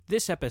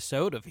This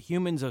episode of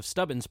Humans of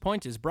Stubbins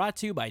Point is brought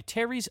to you by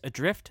Terry's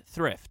Adrift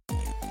Thrift.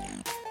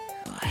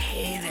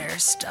 Hey there,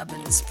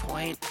 Stubbins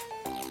Point.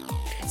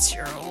 It's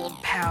your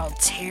old pal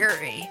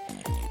Terry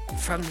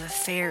from the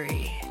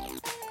ferry.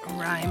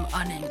 Rhyme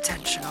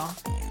unintentional.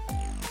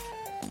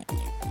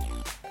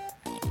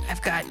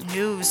 I've got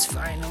news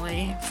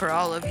finally for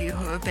all of you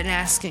who have been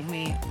asking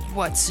me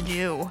what's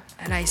new,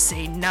 and I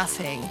say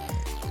nothing.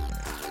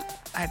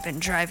 I've been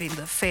driving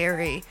the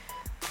ferry.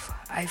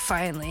 I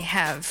finally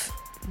have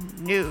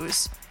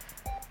news,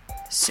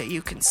 so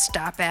you can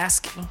stop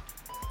asking.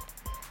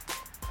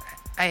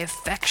 I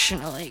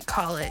affectionately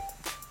call it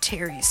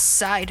Terry's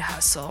side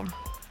hustle.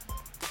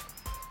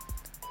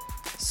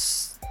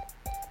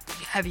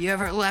 Have you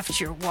ever left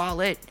your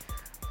wallet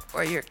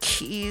or your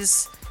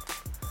keys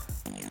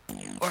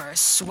or a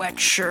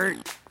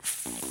sweatshirt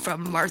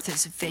from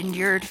Martha's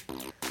Vineyard,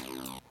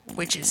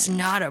 which is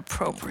not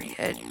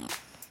appropriate?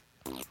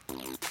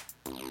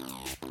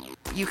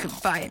 You can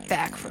buy it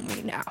back from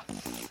me now.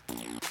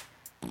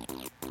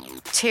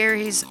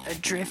 Terry's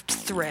Adrift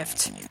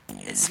Thrift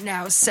is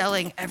now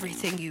selling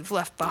everything you've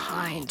left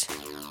behind.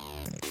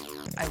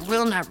 I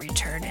will not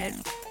return it,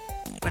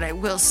 but I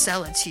will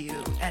sell it to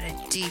you at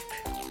a deep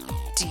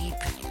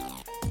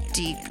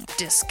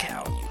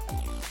discount.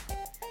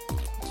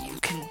 You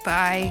can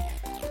buy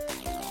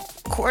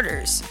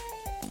quarters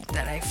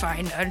that I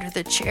find under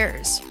the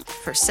chairs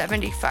for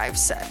 75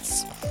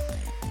 cents.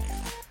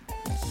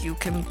 You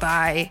can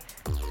buy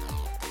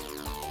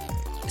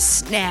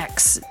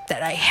snacks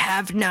that I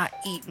have not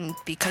eaten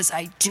because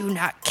I do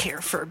not care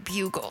for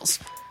bugles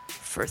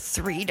for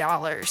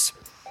 $3.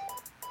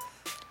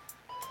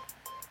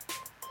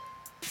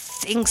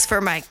 Things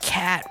for my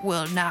cat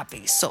will not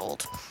be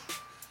sold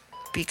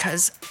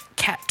because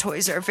cat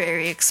toys are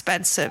very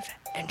expensive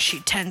and she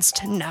tends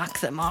to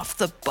knock them off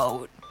the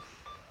boat.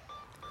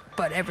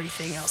 But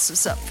everything else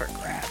is up for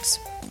grabs.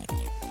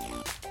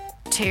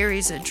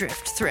 Terry's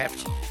Adrift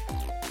Thrift.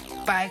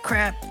 Buy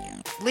crap,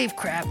 leave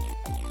crap,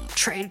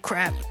 trade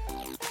crap,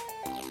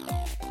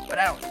 but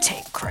I don't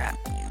take crap.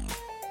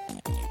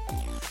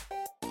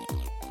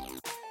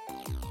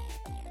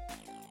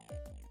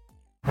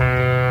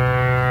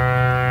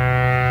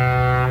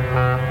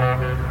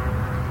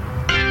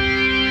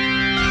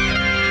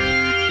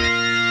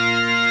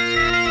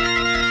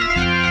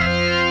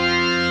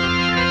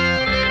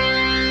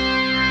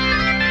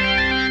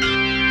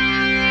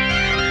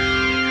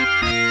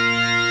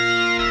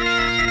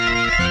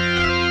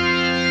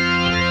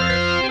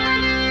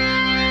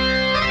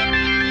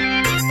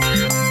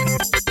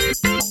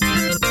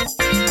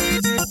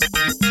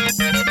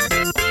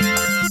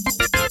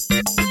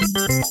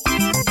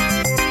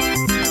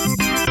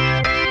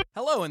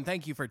 Hello, and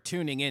thank you for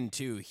tuning in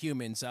to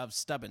Humans of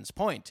Stubbins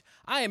Point.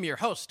 I am your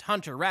host,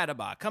 Hunter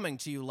Radabaugh, coming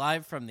to you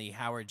live from the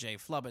Howard J.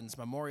 Flubbins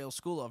Memorial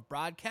School of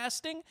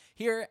Broadcasting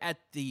here at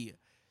the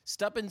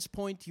Stubbins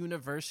Point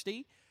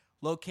University,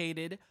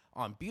 located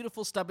on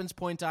beautiful Stubbins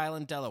Point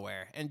Island,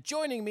 Delaware. And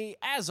joining me,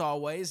 as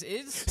always,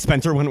 is...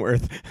 Spencer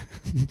Wentworth.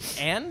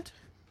 And...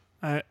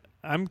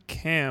 I'm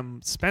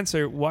Cam.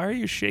 Spencer, why are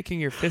you shaking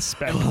your fist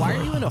back? Why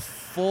are you in a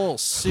full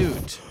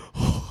suit?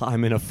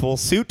 I'm in a full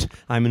suit.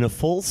 I'm in a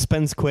full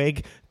Spence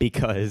Quig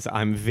because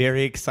I'm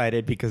very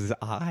excited because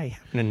I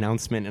have an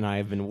announcement and I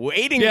have been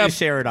waiting to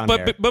share it on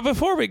air. But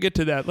before we get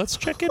to that, let's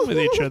check in with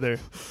each other.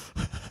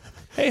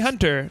 Hey,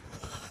 Hunter,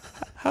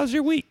 how's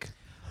your week?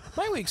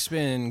 My week's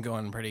been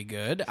going pretty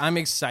good. I'm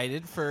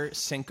excited for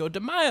Cinco de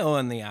Mayo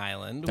on the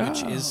island,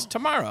 which is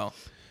tomorrow.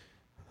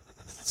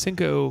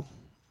 Cinco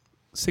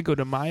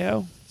de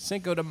Mayo?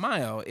 Cinco de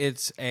Mayo.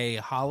 It's a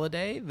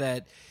holiday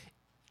that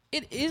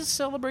it is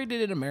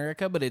celebrated in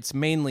America, but it's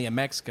mainly a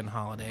Mexican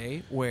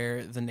holiday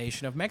where the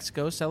nation of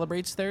Mexico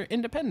celebrates their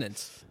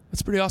independence.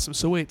 That's pretty awesome.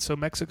 So wait, so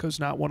Mexico's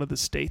not one of the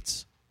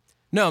states?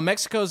 No,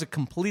 Mexico is a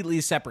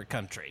completely separate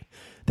country.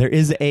 There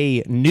is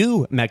a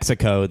new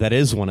Mexico that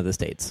is one of the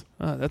states.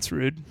 Oh, that's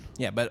rude.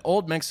 Yeah, but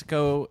Old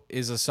Mexico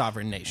is a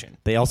sovereign nation.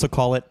 They also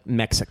call it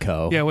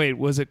Mexico. Yeah, wait,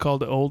 was it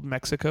called Old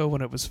Mexico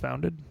when it was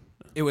founded?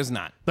 It was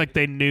not. Like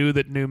they knew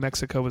that New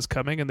Mexico was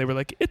coming and they were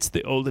like, it's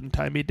the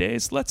olden-timey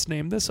days. Let's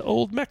name this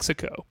Old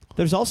Mexico.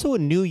 There's also a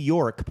New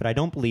York, but I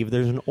don't believe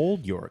there's an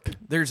Old York.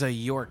 There's a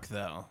York,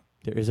 though.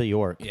 There is a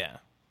York. Yeah.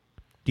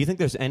 Do you think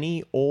there's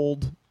any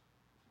old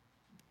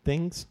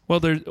things?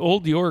 Well, there's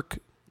Old York.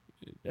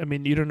 I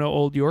mean, you don't know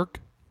Old York?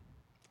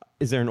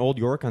 Is there an Old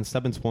York on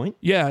Stubbins Point?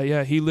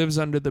 Yeah. He lives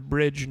under the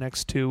bridge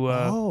next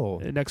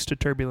to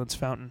Turbulence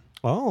Fountain.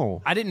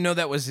 Oh. I didn't know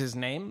that was his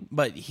name,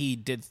 but he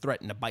did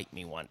threaten to bite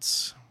me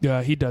once.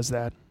 Yeah, he does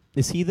that.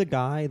 Is he the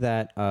guy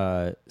that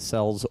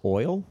sells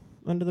oil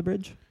under the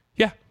bridge?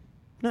 Yeah.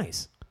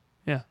 Nice.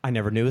 Yeah. I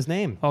never knew his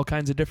name. All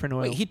kinds of different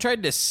oil. Wait, he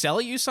tried to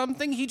sell you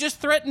something? He just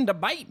threatened to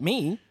bite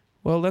me.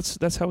 Well,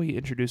 that's how he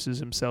introduces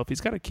himself.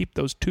 He's got to keep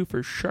those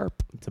twofers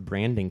sharp. It's a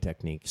branding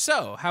technique.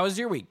 So, how was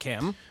your week,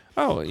 Cam?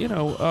 Oh,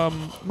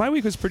 my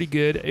week was pretty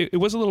good. It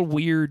was a little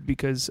weird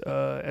because,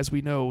 as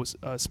we know,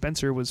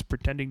 Spencer was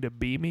pretending to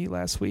be me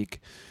last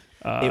week.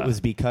 It was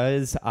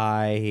because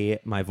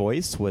my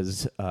voice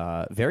was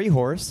very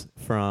hoarse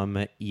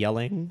from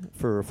yelling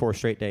for 4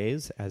 straight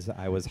days as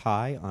I was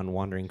high on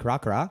Wandering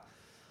Krakra.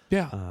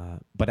 Yeah.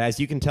 But as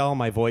you can tell,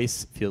 my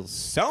voice feels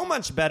so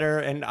much better,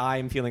 and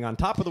I'm feeling on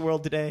top of the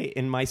world today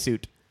in my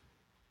suit.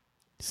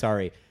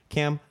 Sorry.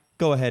 Cam,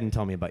 go ahead and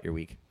tell me about your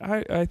week.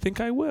 I think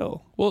I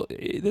will. Well,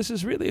 this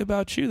is really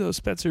about you, though,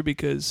 Spencer,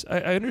 because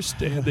I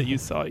understand that you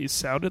thought you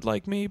sounded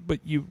like me,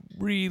 but you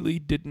really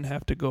didn't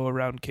have to go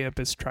around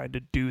campus trying to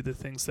do the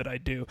things that I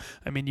do.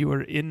 I mean, you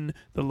were in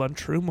the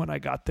lunchroom when I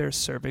got there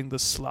serving the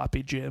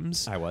sloppy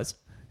Jims. I was.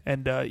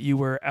 And you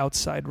were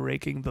outside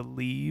raking the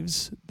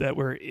leaves that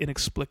were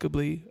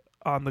inexplicably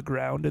on the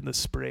ground in the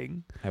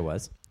spring. I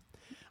was.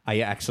 I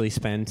actually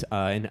spent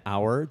an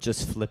hour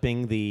just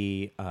flipping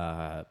the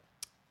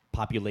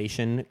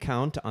population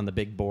count on the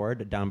big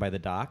board down by the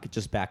dock,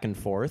 just back and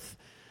forth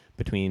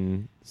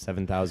between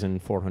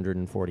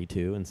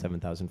 7,442 and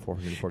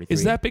 7,443.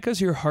 Is that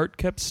because your heart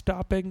kept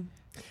stopping?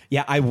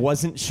 Yeah, I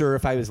wasn't sure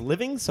if I was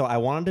living, so I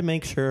wanted to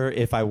make sure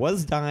if I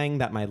was dying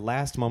that my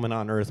last moment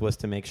on Earth was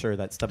to make sure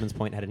that Stubbins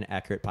Point had an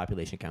accurate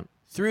population count.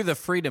 Through the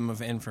Freedom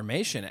of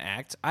Information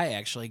Act, I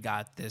actually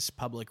got this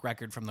public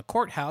record from the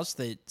courthouse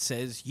that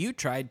says you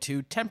tried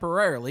to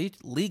temporarily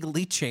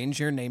legally change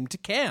your name to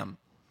Cam.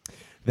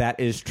 That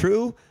is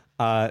true.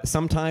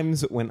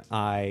 Sometimes when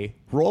I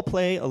role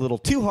play a little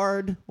too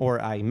hard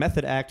or I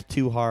method act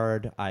too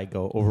hard, I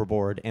go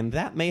overboard, and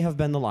that may have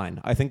been the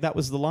line. I think that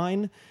was the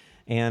line.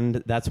 And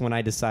that's when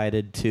I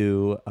decided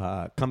to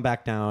come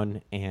back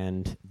down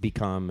and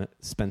become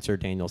Spencer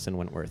Danielson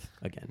Wentworth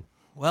again.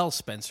 Well,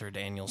 Spencer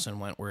Danielson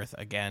Wentworth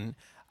again,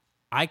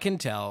 I can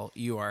tell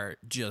you are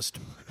just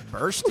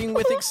bursting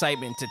with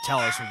excitement to tell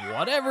us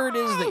whatever it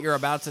is that you're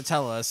about to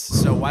tell us.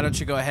 So why don't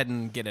you go ahead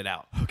and get it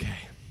out?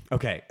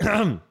 Okay.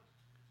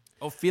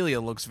 Ophelia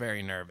looks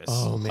very nervous.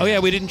 Oh, man. Oh, yeah,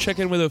 we didn't check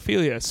in with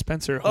Ophelia.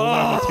 Spencer, hold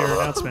on with your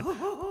announcement.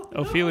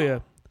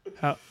 Ophelia,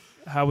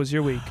 how was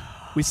your week?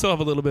 We still have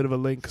a little bit of a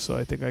link, so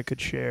I think I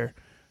could share.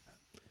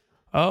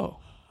 Oh,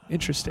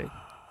 interesting.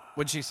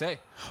 What'd she say?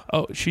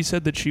 Oh, she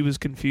said that she was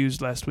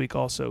confused last week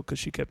also because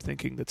she kept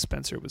thinking that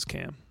Spencer was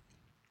Cam.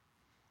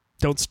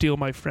 Don't steal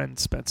my friend,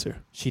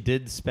 Spencer. She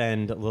did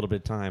spend a little bit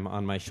of time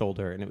on my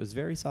shoulder, and it was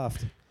very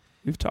soft.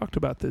 We've talked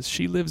about this.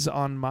 She lives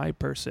on my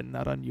person,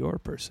 not on your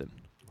person.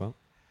 Well,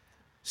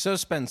 so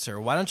Spencer,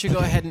 why don't you go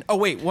ahead and... Oh,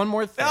 wait, one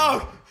more thing.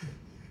 No!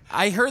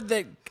 I heard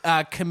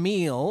that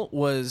Camille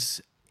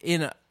was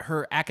in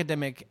her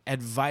academic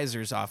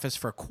advisor's office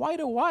for quite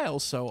a while,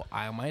 so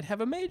I might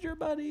have a major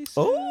buddy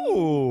soon.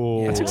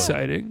 Oh! That's Yeah.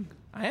 exciting.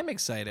 I am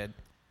excited.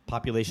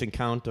 Population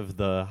count of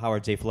the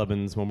Howard J.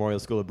 Flubbins Memorial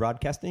School of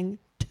Broadcasting,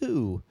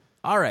 2.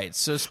 All right,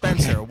 so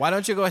Spencer, why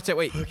don't you go ahead and...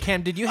 Wait,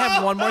 Cam, did you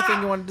have one more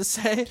thing you wanted to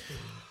say?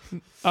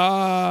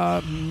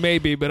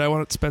 Maybe, but I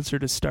want Spencer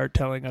to start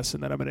telling us,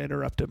 and then I'm going to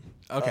interrupt him.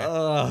 Okay.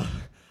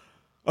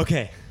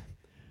 Okay.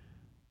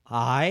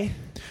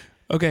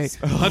 Okay,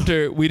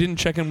 Hunter, we didn't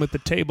check in with the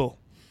table.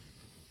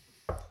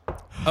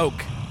 Oak.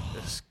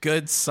 This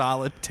good,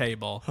 solid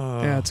table.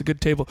 Yeah, it's a good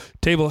table.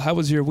 Table, how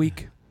was your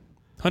week?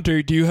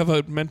 Hunter, do you have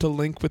a mental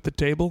link with the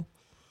table?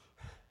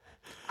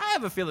 I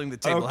have a feeling the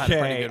table had a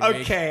pretty good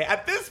week. Okay.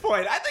 At this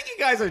point, I think you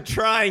guys are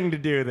trying to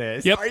do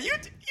this. Yep. You're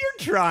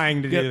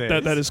trying to do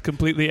this. That is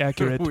completely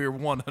accurate. We're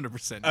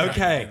 100% trying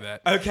to do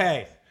that.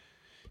 Okay.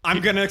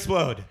 I'm going to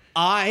explode.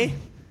 I,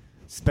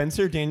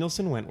 Spencer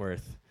Danielson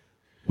Wentworth,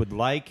 would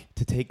like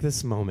to take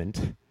this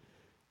moment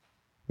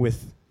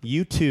with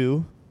you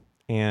two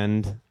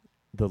and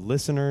the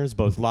listeners,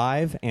 both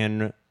live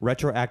and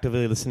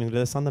retroactively listening to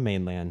this on the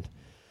mainland,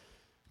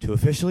 to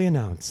officially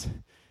announce,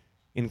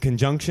 in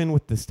conjunction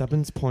with the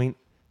Stubbins Point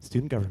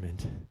student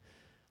government,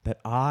 that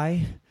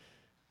I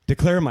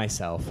declare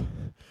myself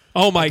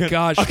Oh my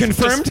gosh. a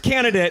confirmed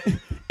candidate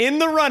in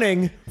the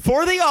running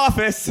for the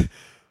office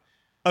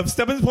of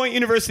Stubbins Point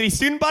University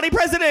student body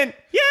president.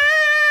 Yeah!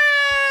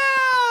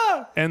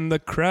 And the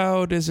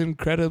crowd is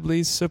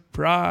incredibly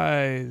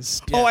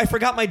surprised. Oh, I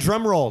forgot my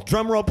drum roll.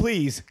 Drum roll,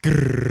 please.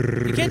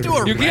 You can't do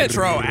a You can't.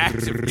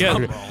 retroactive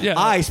drum roll. Yeah.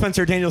 I,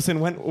 Spencer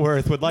Danielson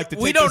Wentworth, would like to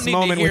take We don't this need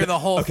moment to hear with- the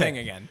whole Okay. thing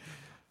again.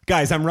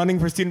 Guys, I'm running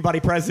for student body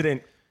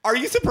president. Are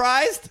you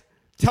surprised?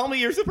 Tell me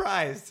you're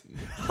surprised.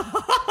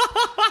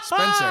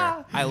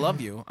 Spencer, I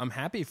love you. I'm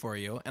happy for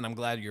you, and I'm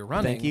glad you're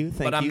running. Thank you.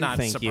 but I'm not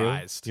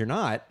surprised. You're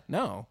not.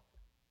 No.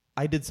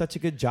 I did such a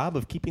good job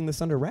of keeping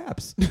this under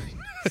wraps.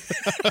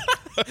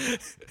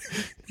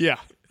 Yeah.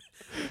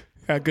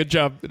 Yeah, good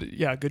job.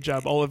 Yeah, good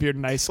job. All of your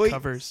nice Wait.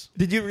 covers.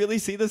 Did you really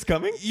see this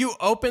coming? You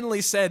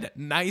openly said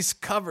nice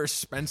cover,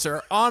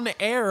 Spencer, on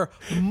air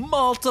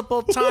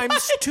multiple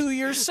times to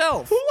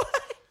yourself.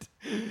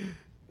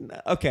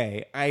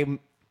 Okay,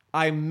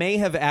 I may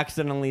have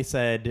accidentally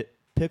said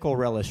pickle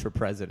relish for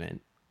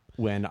president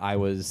when I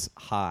was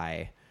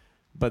high,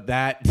 but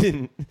that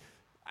didn't.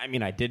 I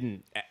mean, I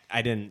didn't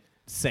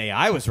say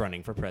I was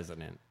running for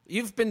president.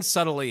 You've been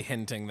subtly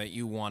hinting that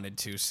you wanted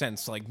to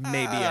since, like,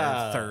 maybe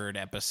our third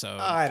episode.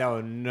 I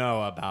don't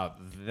know about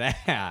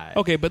that.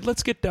 Okay, but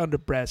let's get down to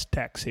brass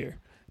tacks here.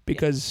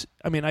 Because,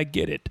 I mean, I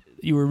get it.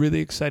 you were really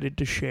excited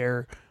to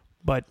share,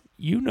 but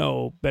you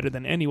know better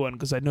than anyone,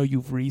 because I know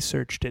you've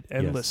researched it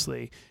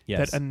endlessly,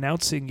 Yes. that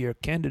announcing your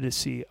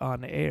candidacy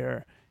on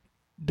air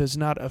does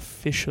not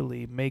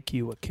officially make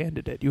you a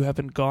candidate. You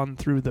haven't gone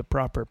through the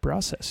proper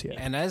process yet.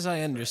 And as I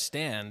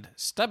understand,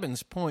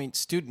 Stubbins Point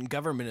Student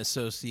Government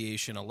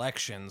Association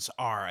elections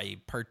are a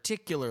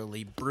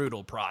particularly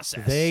brutal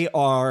process. They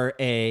are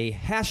a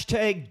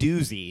hashtag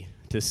doozy,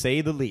 to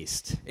say the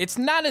least. It's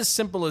not as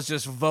simple as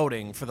just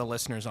voting for the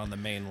listeners on the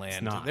mainland.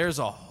 It's not. There's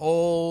a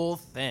whole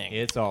thing.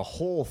 It's a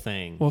whole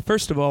thing. Well,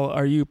 first of all,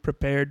 are you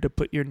prepared to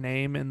put your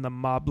name in the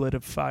moblet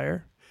of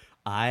fire?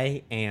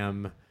 I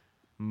am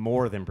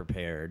more than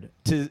prepared.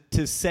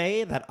 To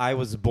say that I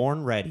was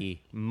born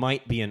ready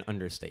might be an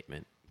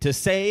understatement. To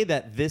say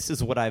that this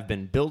is what I've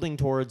been building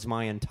towards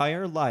my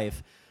entire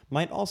life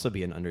might also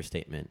be an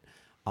understatement.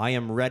 I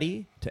am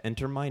ready to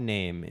enter my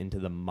name into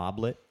the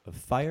moblet of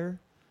fire,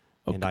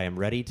 and I am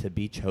ready to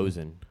be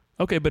chosen.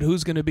 Okay, but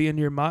who's going to be in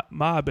your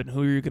mob, and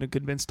who are you going to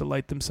convince to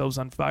light themselves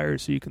on fire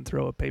so you can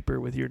throw a paper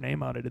with your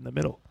name on it in the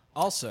middle?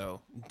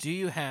 Also, do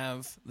you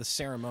have the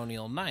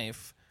ceremonial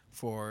knife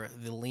for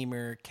the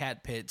Lemur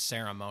Cat Pit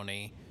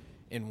ceremony,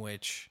 in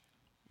which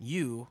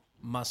you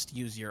must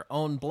use your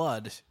own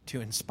blood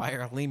to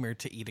inspire a lemur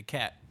to eat a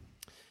cat?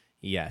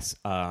 Yes,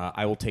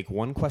 I will take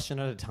one question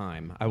at a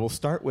time. I will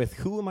start with,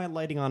 who am I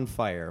lighting on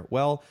fire?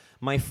 Well,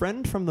 my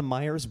friend from the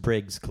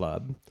Myers-Briggs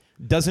Club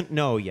doesn't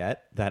know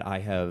yet that I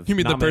have... You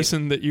mean the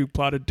person that you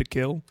plotted to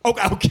kill? Oh,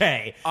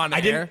 okay. On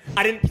I air?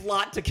 I didn't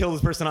plot to kill this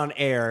person on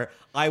air.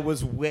 I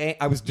was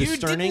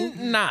discerning. You did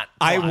not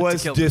I plot to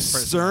was kill this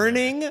person on air.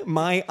 discerning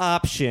my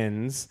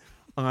options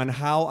on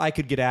how I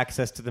could get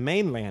access to the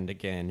mainland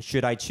again,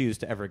 should I choose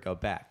to ever go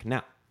back.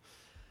 Now,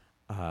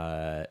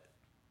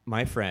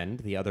 my friend,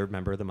 the other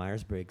member of the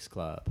Myers-Briggs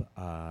Club,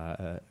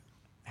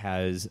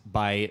 has,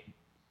 by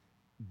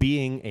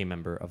being a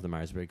member of the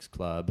Myers-Briggs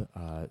Club,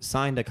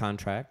 signed a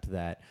contract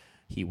that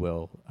he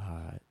will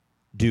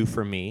do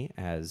for me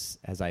as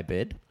I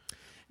bid.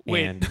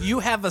 Wait, And you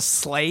have a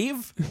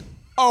slave?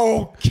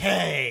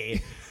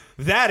 okay,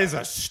 that is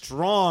a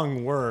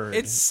strong word.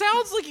 It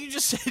sounds like you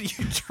just said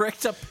you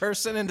tricked a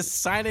person into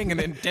signing an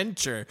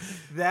indenture.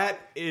 That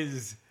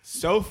is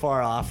so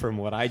far off from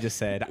what I just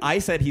said. I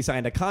said he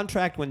signed a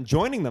contract when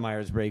joining the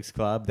Myers-Briggs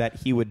Club that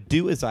he would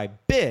do as I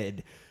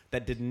bid.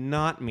 That did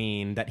not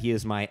mean that he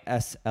is my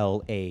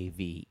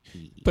SLAVE.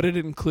 But it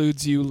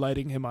includes you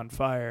lighting him on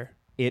fire.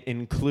 It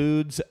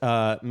includes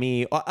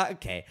me.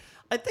 Okay,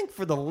 I think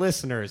for the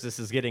listeners, this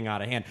is getting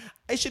out of hand.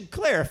 I should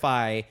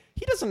clarify,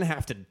 he doesn't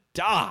have to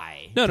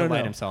die to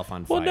light himself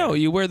on fire. Well, no,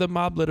 you wear the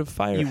moblet of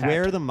fire You hat.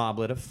 wear the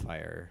moblet of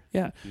fire.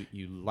 Yeah.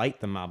 You light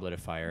the moblet of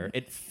fire.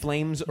 It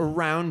flames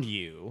around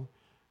you,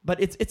 but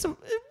it's a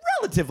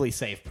relatively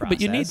safe process.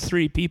 But you need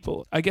 3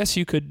 people. I guess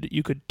you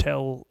could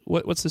tell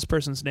what's this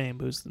person's name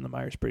who's in the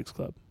Myers-Briggs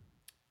Club?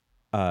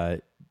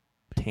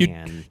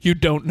 Tan. You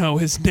don't know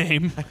his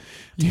name.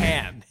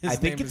 Tan. His I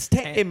think name it's is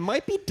Tan. It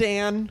might be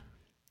Dan.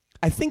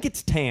 I think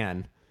it's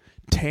Tan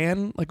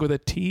Tan, like with a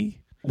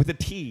T? with a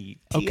T.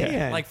 Okay.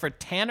 T-A-N. Like for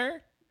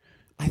Tanner?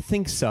 I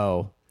think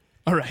so.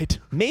 All right.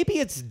 Maybe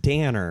it's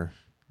Danner.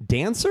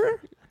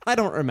 Dancer? I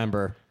don't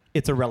remember.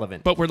 It's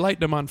irrelevant. But we're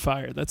lighting him on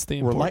fire. That's the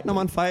We're important lighting them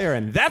thing. on fire,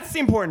 and that's the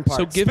important part.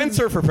 So given-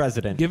 Spencer for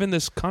president. Given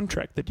this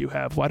contract that you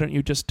have, why don't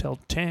you just tell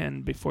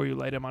Tan before you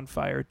light him on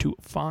fire to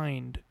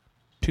find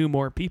 2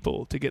 more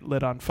people to get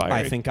lit on fire?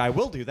 I think I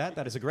will do that.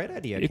 That is a great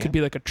idea. it could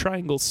be like a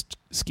triangle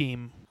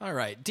scheme. All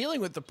right.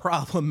 Dealing with the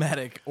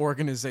problematic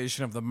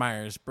organization of the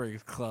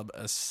Myers-Briggs Club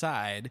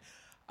aside,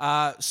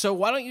 so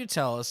why don't you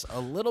tell us a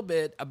little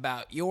bit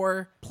about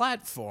your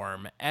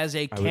platform as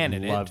a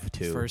candidate love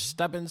to. for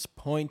Stubbins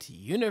Point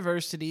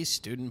University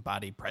Student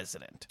Body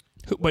President?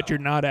 But you're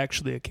not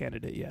actually a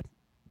candidate yet.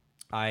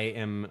 I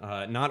am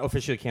not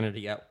officially a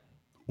candidate yet.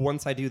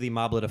 Once I do the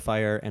moblet of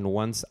fire, and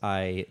once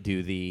I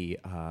do the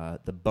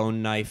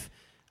bone knife,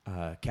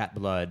 cat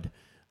blood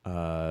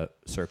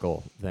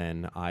circle,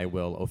 then I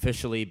will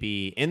officially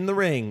be in the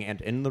ring and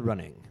in the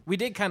running. We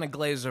did kind of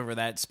glaze over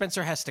that.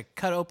 Spencer has to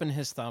cut open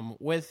his thumb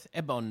with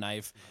a bone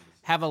knife,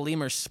 have a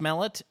lemur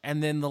smell it,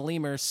 and then the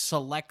lemur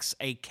selects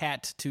a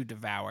cat to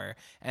devour.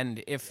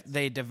 And if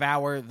they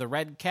devour the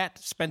red cat,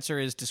 Spencer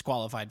is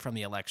disqualified from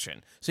the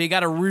election. So you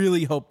got to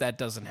really hope that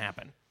doesn't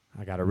happen.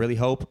 I gotta really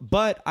hope,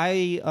 but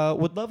I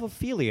would love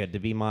Ophelia to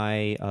be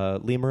my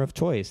lemur of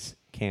choice.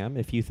 Cam,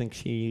 if you think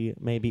she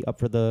may be up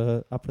for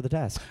the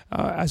task.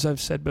 As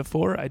I've said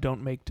before, I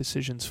don't make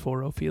decisions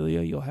for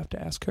Ophelia. You'll have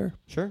to ask her.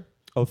 Sure.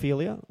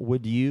 Ophelia,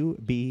 would you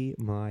be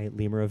my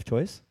lemur of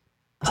choice?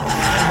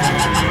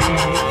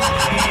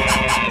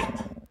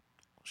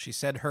 She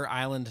said her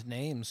island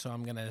name, so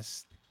I'm going to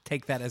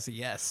take that as a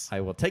yes. I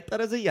will take that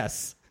as a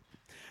yes.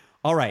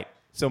 All right.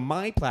 So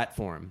my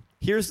platform,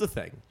 here's the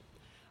thing.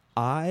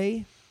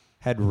 I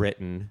had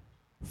written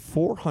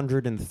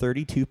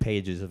 432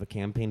 pages of a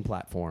campaign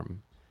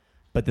platform,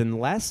 but then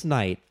last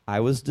night I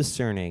was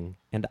discerning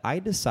and I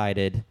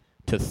decided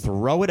to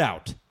throw it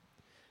out.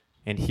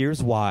 And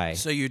here's why.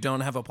 So you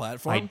don't have a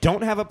platform? I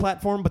don't have a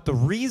platform, but the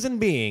reason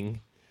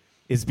being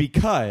is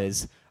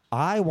because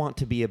I want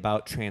to be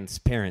about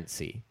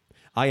transparency.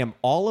 I am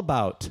all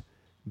about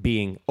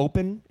being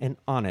open and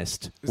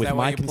honest Is with that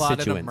my why you plotted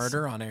constituents. a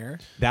murder on air?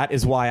 That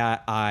is why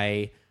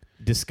I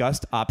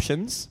discussed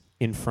options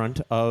in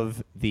front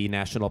of the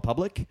national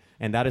public,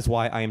 and that is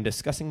why I am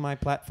discussing my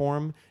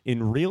platform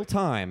in real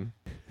time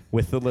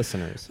with the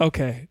listeners.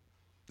 Okay.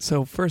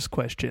 So first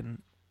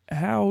question,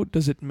 how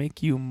does it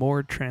make you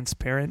more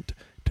transparent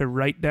to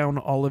write down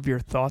all of your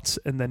thoughts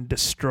and then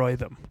destroy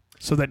them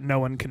so that no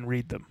one can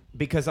read them?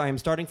 Because I am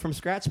starting from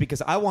scratch,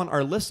 because I want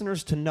our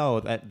listeners to know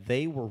that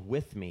they were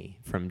with me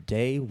from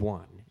day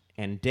one.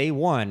 And day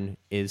one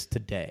is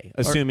today,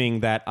 assuming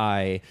that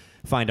I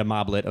find a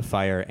moblet of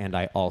fire and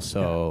I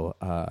also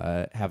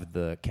have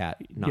the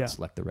cat not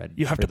select the red.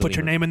 You have for to the put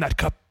your lemur. name in that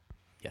cup.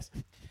 Yes.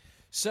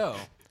 So,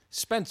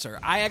 Spencer,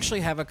 I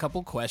actually have a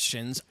couple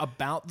questions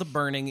about the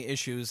burning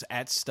issues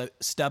at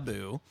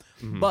Stabu.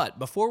 But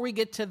before we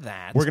get to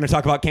that, We're going to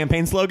talk about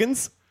campaign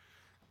slogans.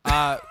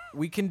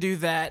 we can do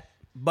that.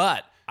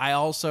 But I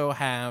also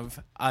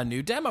have a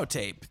new demo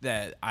tape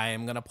that I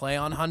am going to play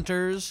on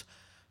Hunter's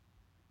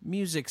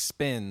Music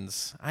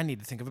Spins. I need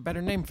to think of a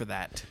better name for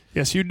that.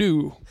 Yes, you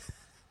do.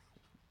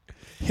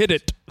 Hit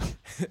it.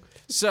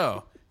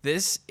 So,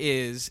 this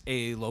is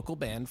a local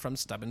band from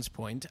Stubbins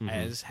Point,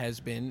 as has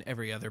been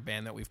every other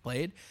band that we've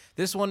played.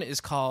 This one is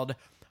called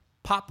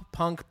Pop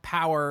Punk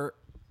Power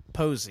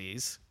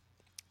Posies.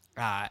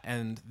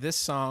 And this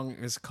song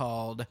is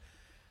called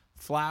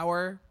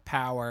Flower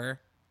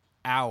Power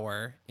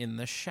Hour in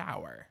the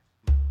Shower.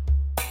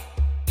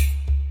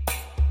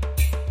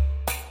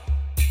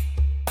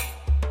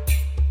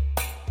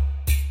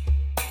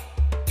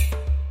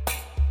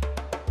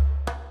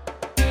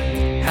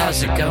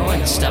 How's it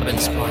going,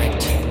 Stubbins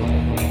Point?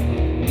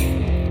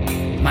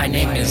 My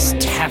name is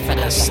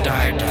Taffeta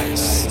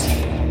Stardust.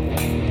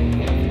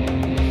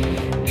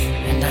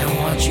 And I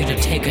want you to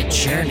take a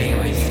journey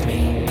with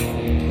me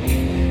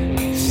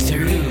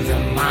through the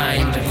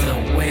mind of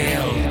the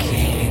Whale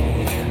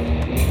King.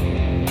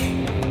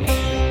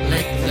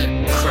 Let the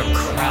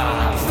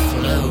cra-cra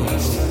flow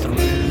through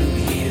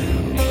you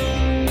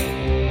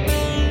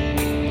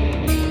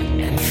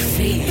and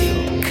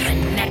feel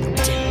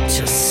connected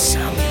to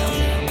something.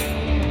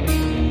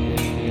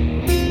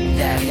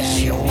 That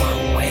is your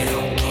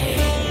Whale King.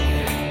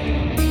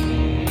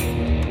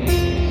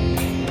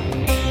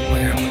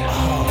 We're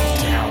all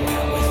down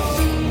with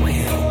the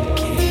Whale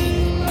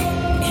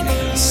King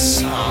in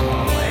some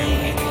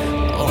way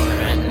or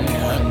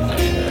another.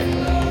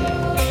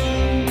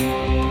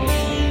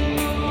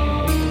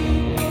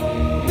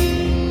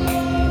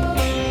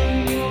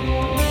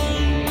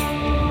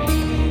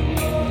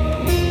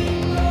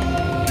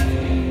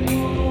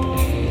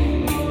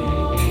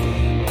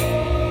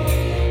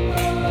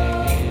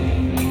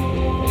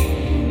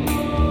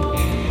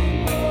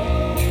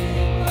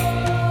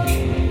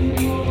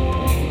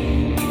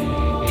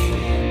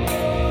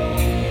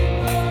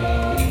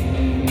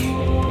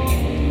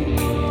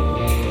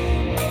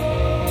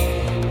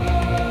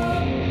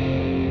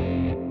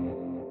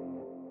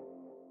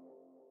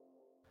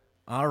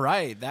 All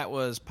right, that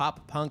was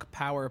Pop Punk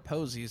Power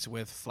Posies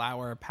with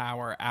Flower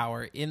Power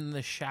Hour in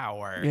the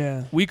Shower.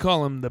 Yeah. We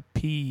call them the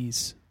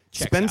peas.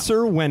 Checks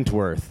Spencer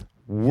Wentworth,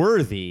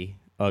 worthy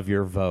of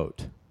your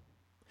vote.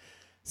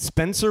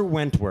 Spencer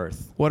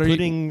Wentworth, What are you-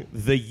 putting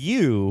the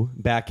U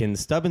back in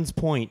Stubbins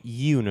Point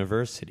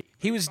University.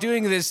 He was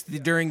doing this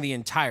during the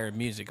entire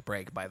music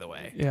break, by the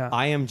way. Yeah.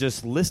 I am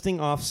just listing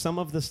off some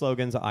of the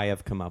slogans I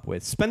have come up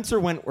with. Spencer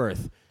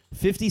Wentworth,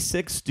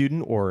 56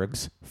 student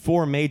orgs,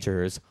 4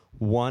 majors,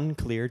 1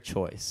 clear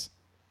choice.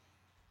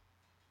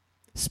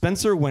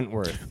 Spencer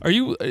Wentworth.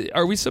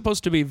 Are we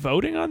supposed to be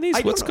voting on these?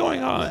 I What's don't know.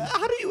 going on?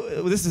 How do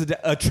you? This is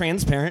a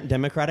transparent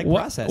democratic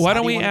process. Why How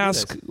don't do you we wanna do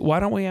ask? this? Why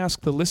don't we ask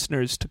the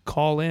listeners to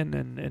call in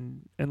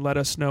and let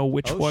us know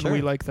which Oh, one we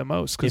sure. like the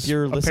most? If Because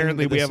you're listening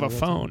apparently to we this have a in real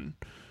time. phone.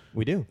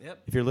 We do.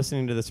 Yep. If you're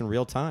listening to this in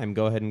real time,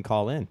 go ahead and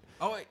call in.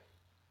 Oh, wait.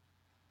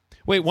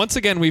 Wait, once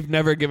again, we've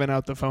never given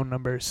out the phone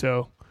number,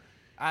 so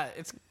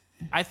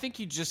I think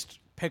you just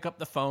pick up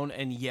the phone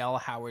and yell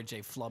Howard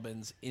J.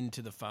 Flubbins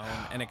into the phone,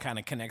 and it kind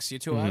of connects you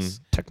to us.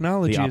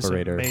 technology The is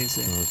operator.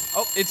 amazing.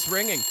 Oh, it's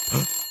ringing.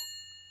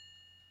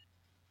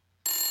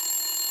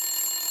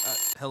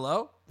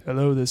 Hello?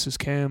 Hello, this is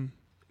Cam.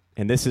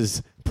 And this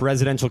is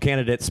presidential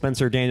candidate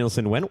Spencer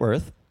Danielson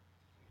Wentworth.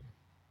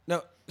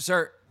 No,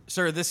 sir,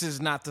 this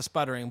is not the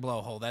Sputtering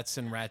Blowhole. That's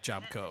in Rat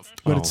Job Cove.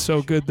 But Oh. it's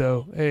so good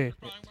though. Hey,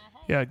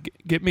 yeah,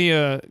 get me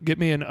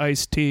an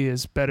iced tea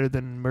is better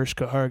than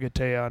Mershka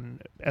Hargitay on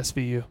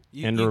SVU.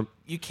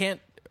 You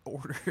can't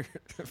order.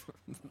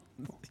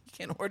 You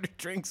can't order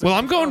drinks. Well,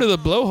 I'm going to the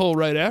blowhole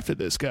right after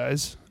this,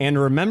 guys. And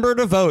remember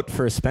to vote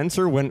for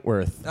Spencer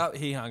Wentworth. Oh,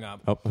 he hung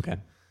up. Oh, okay.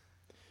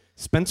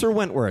 Spencer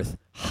Wentworth,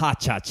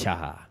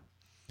 ha-cha-cha.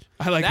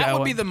 I like That that would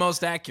one. be the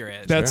most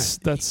accurate.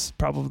 That's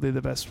probably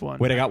the best one.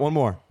 Wait, I got one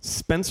more.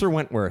 Spencer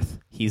Wentworth,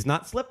 he's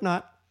not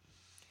Slipknot.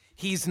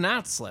 He's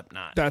not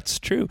Slipknot. That's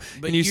true.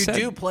 But and you said,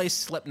 do play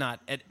Slipknot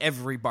at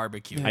every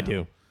barbecue. I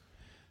do.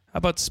 How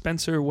about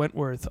Spencer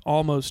Wentworth,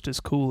 almost as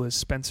cool as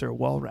Spencer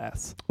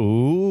Walrath?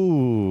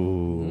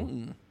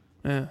 Ooh.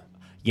 Yeah.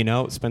 You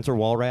know, Spencer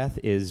Walrath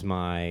is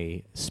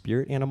my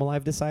spirit animal,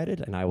 I've decided,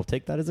 and I will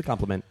take that as a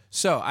compliment.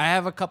 So I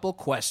have a couple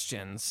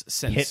questions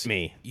since Hit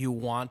me. you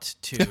want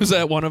to. Was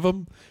that one of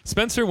them?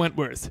 Spencer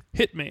Wentworth,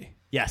 hit me.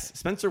 Yes,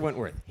 Spencer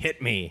Wentworth,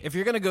 hit me. If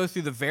you're going to go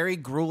through the very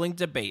grueling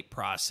debate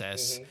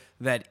process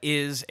that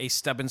is a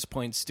Stubbins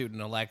Point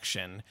student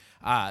election,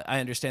 I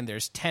understand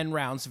there's 10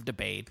 rounds of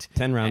debate.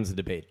 10 rounds of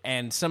debate.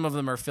 And some of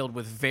them are filled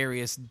with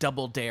various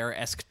Double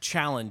Dare-esque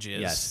challenges.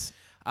 Yes.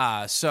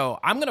 So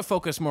I'm going to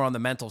focus more on the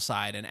mental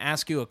side and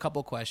ask you a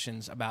couple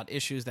questions about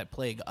issues that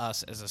plague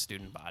us as a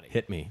student body.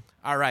 Hit me.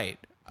 All right.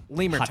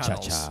 Lemur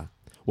tunnels. Ha-cha-cha.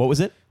 What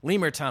was it?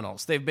 Lemur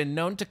tunnels. They've been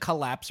known to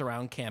collapse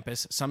around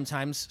campus,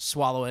 sometimes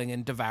swallowing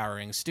and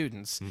devouring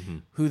students,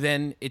 who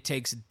then it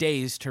takes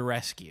days to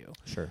rescue.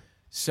 Sure.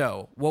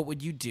 So, what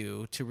would you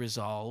do to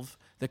resolve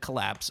the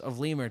collapse of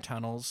lemur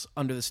tunnels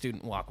under the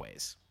student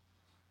walkways?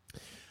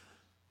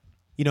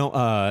 You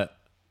know,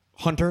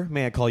 Hunter,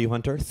 may I call you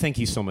Hunter? Thank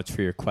you so much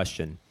for your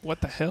question. What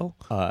the hell?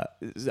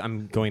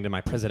 I'm going to my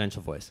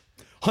presidential voice.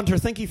 Hunter,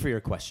 thank you for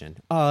your question.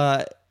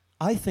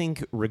 I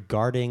think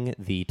regarding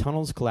the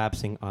tunnels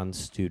collapsing on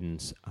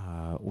students,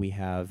 we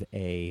have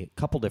a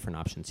couple different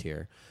options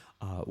here.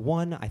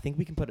 One, I think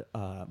we can put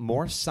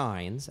more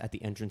signs at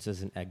the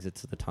entrances and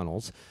exits of the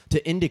tunnels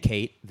to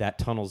indicate that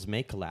tunnels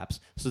may collapse.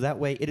 So that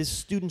way it is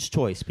students'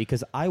 choice,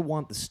 because I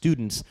want the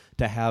students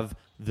to have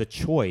the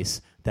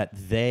choice that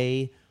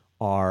they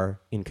are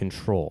in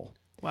control.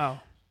 Wow.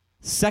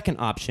 Second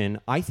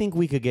option, I think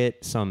we could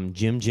get some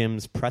Jim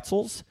Jim's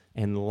pretzels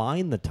and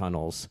line the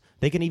tunnels.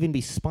 They can even be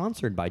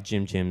sponsored by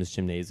Jim Jim's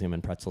Gymnasium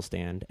and Pretzel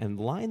Stand, and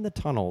line the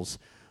tunnels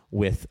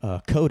with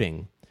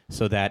coating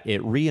so that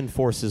it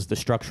reinforces the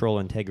structural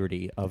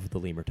integrity of the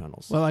lemur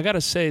tunnels. Well, I got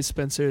to say,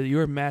 Spencer,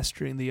 you're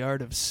mastering the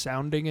art of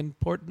sounding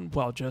important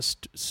while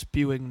just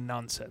spewing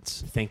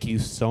nonsense. Thank you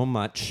so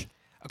much,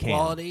 A Cam.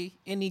 quality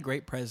any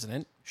great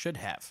president should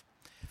have.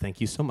 Thank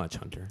you so much,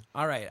 Hunter.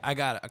 All right, I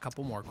got a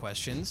couple more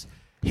questions.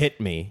 Hit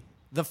me.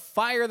 The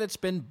fire that's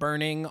been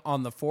burning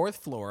on the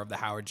 4th floor of the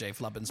Howard J.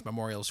 Flubbins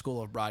Memorial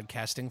School of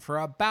Broadcasting for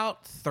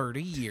about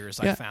 30 years,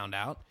 I Yeah. found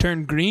out.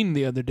 Turned green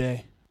the other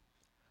day.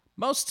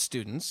 Most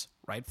students,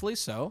 rightfully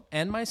so,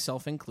 and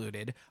myself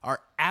included,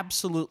 are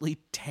absolutely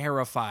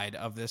terrified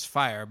of this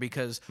fire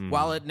because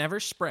while it never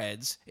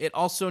spreads, it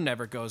also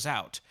never goes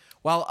out.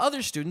 While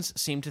other students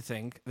seem to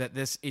think that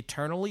this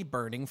eternally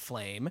burning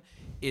flame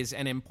is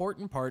an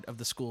important part of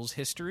the school's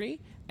history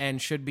and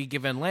should be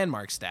given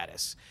landmark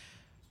status.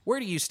 Where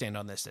do you stand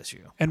on this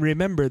issue? And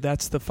remember,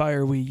 that's the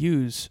fire we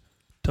use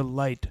to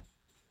light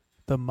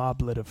the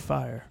moblet of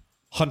fire.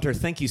 Hunter,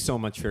 thank you so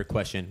much for your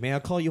question. May I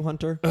call you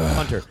Hunter?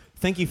 Hunter,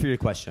 thank you for your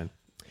question.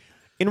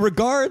 In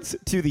regards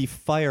to the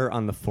fire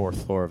on the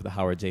 4th floor of the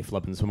Howard J.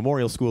 Flubbins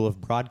Memorial School of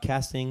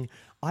Broadcasting,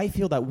 I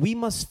feel that we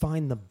must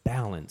find the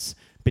balance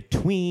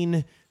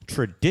between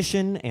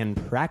tradition and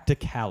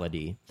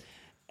practicality.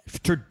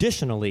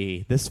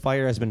 Traditionally, this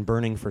fire has been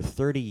burning for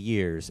 30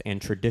 years,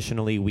 and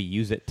traditionally we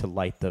use it to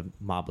light the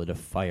moblet of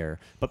fire.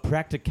 But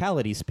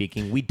practicality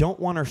speaking, we don't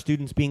want our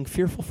students being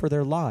fearful for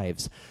their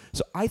lives.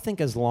 So I think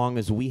as long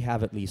as we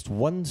have at least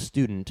one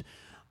student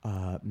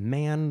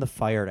man the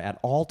fire at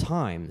all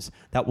times,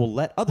 that will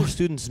let other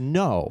students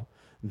know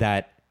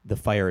that the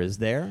fire is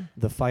there,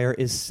 the fire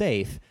is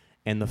safe,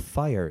 and the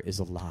fire is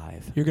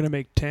alive. You're going to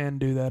make Tan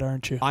do that,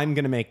 aren't you? I'm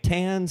going to make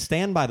Tan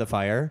stand by the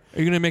fire. Are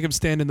you going to make him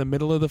stand in the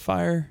middle of the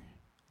fire?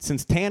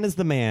 Since Tan is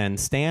the man,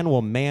 Stan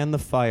will man the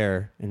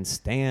fire and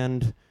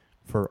stand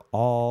for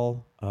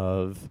all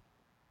of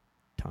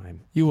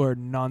time. You are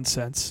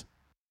nonsense.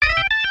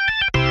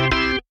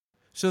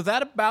 So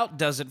that about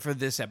does it for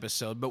this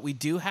episode, but we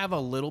do have a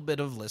little bit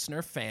of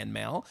listener fan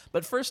mail.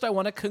 But first, I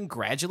want to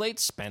congratulate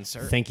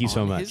Spencer Thank you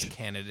so on much. his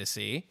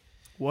candidacy.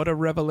 What a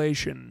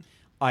revelation.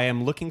 I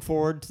am looking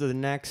forward to the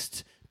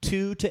next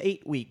 2 to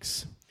 8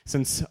 weeks.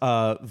 Since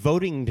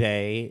voting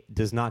day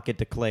does not get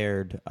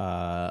declared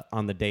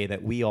on the day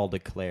that we all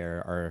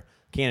declare our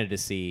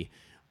candidacy,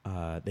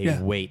 they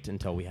wait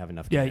until we have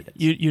enough candidates.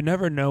 You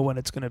never know when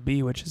it's going to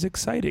be, which is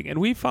exciting. And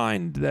we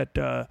find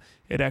that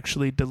it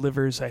actually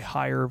delivers a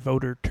higher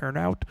voter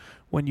turnout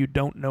when you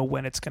don't know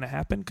when it's going to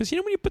happen. Because,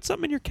 when you put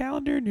something in your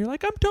calendar and you're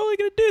like, I'm totally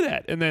going to do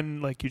that. And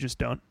then, you just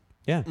don't.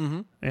 Yeah.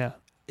 Mm-hmm. Yeah.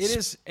 It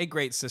is a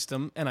great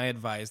system, and I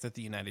advise that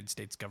the United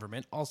States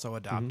government also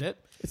adopt it.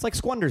 It's like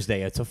Squander's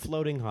Day. It's a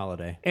floating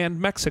holiday.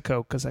 And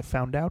Mexico, because I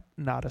found out,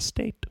 not a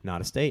state.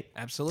 Not a state.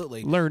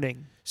 Absolutely.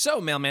 Learning.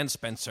 So, Mailman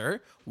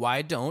Spencer,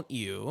 why don't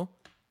you,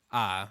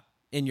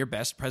 in your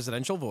best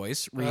presidential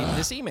voice, read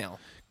this email?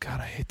 God,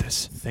 I hate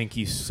this. Thank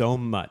you so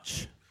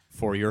much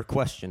for your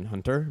question,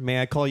 Hunter.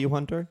 May I call you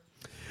Hunter?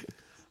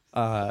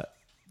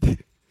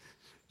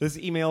 This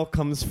email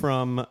comes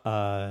from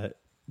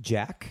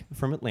Jack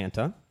from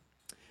Atlanta.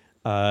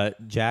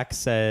 Jack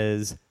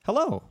says,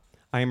 "Hello,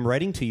 I am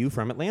writing to you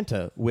from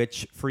Atlanta,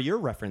 which, for your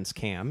reference,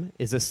 Cam,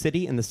 is a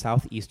city in the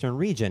southeastern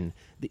region,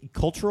 the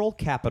cultural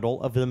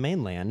capital of the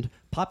mainland,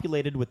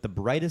 populated with the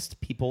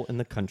brightest people in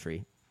the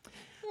country.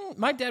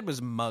 My dad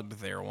was mugged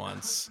there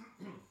once.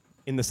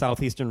 In the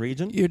southeastern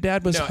region? Your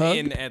dad was No, hugged?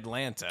 in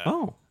Atlanta.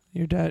 Oh.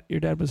 Your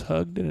dad was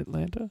hugged in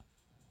Atlanta?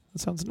 That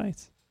sounds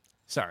nice.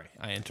 Sorry,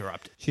 I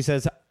interrupted. She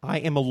says, I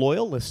am a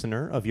loyal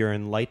listener of your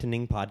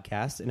enlightening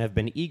podcast and have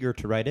been eager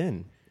to write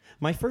in.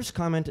 My first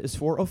comment is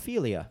for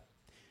Ophelia.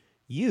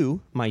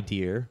 You, my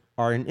dear,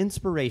 are an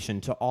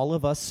inspiration to all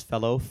of us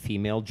fellow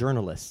female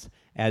journalists,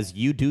 as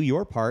you do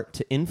your part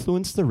to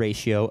influence the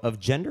ratio of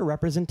gender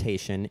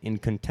representation in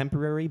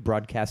contemporary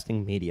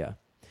broadcasting media.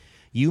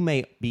 You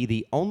may be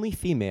the only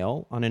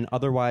female on an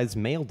otherwise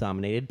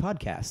male-dominated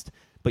podcast,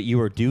 but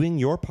you are doing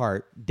your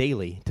part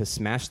daily to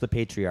smash the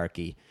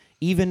patriarchy,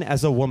 even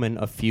as a woman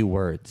of few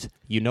words.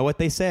 You know what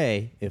they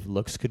say, if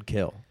looks could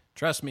kill.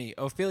 Trust me,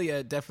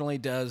 Ophelia definitely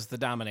does the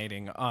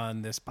dominating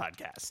on this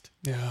podcast.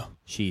 Yeah.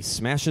 She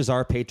smashes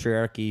our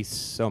patriarchy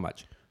so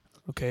much.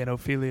 Okay, and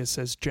Ophelia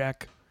says,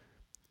 Jack,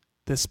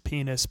 this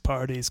penis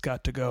party's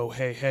got to go.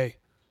 Hey, hey.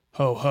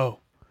 Ho, ho.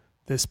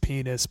 This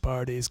penis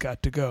party's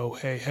got to go.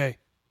 Hey, hey.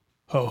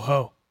 Ho,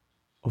 ho.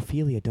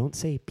 Ophelia, don't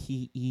say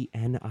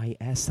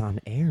P-E-N-I-S on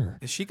air.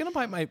 Is she gonna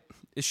bite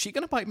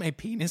my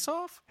penis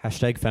off?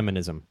 Hashtag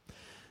feminism.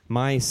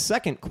 My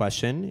second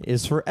question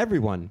is for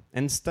everyone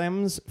and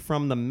stems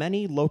from the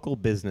many local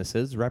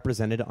businesses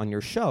represented on your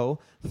show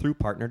through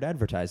partnered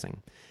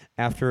advertising.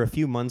 After a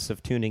few months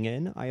of tuning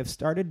in, I have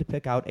started to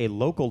pick out a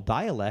local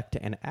dialect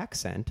and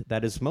accent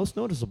that is most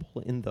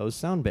noticeable in those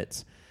sound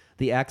bits.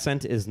 The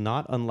accent is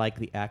not unlike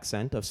the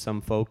accent of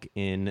some folk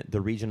in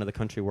the region of the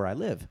country where I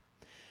live.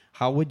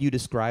 How would you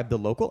describe the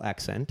local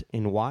accent,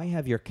 and why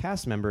have your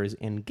cast members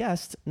and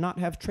guests not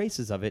have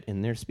traces of it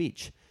in their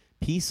speech?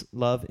 Peace,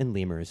 love, and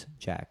lemurs,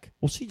 Jack.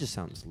 Well, she just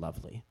sounds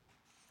lovely.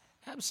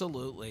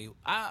 Absolutely.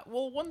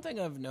 Well, one thing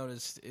I've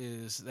noticed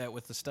is that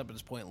with the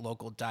Stubbins Point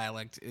local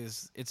dialect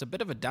is it's a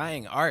bit of a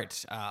dying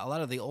art. A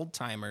lot of the old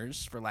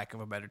timers, for lack of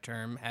a better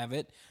term, have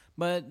it,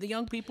 but the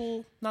young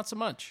people, not so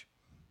much.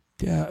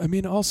 Yeah, I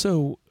mean,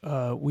 also,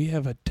 we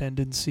have a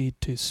tendency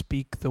to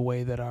speak the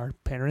way that our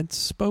parents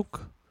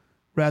spoke,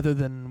 rather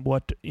than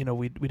what,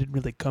 we didn't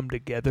really come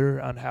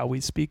together on how we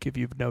speak. If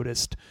you've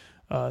noticed,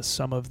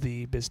 some of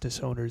the business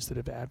owners that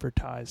have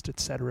advertised,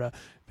 etc.,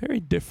 very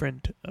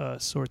different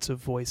sorts of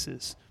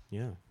voices.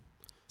 Yeah.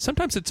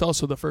 Sometimes it's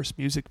also the first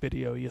music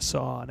video you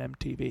saw on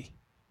MTV.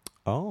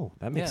 Oh,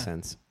 that makes Yeah.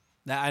 sense.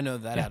 I know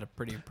that had a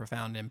pretty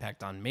profound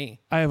impact on me.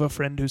 I have a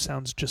friend who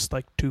sounds just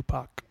like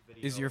Tupac.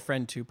 Is your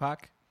friend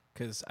Tupac?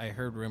 Because I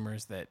heard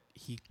rumors that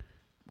he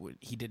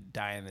did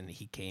die and then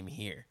he came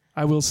here.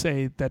 I will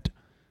say that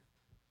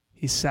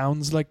he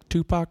sounds like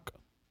Tupac,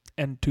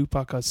 and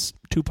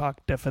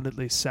Tupac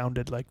definitely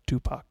sounded like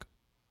Tupac.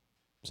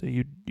 So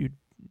you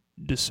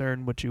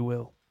discern what you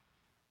will.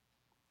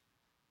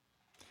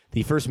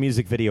 The first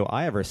music video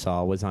I ever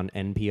saw was on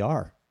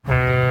NPR.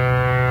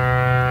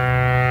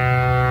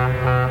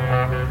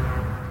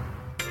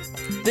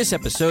 This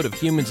episode of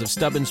Humans of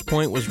Stubbins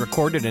Point was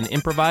recorded and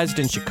improvised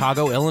in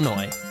Chicago,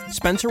 Illinois.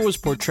 Spencer was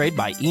portrayed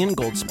by Ian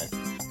Goldsmith.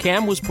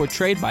 Cam was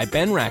portrayed by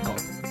Ben Rackle.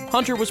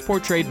 Hunter was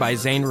portrayed by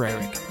Zane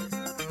Rarick.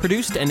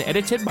 Produced and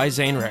edited by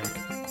Zane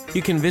Rarick.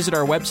 You can visit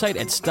our website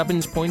at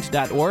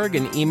stubbinspoint.org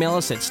and email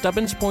us at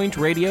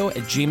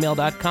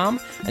stubbinspointradio@gmail.com.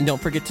 And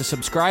don't forget to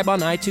subscribe on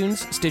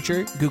iTunes,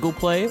 Stitcher, Google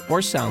Play, or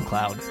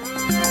SoundCloud.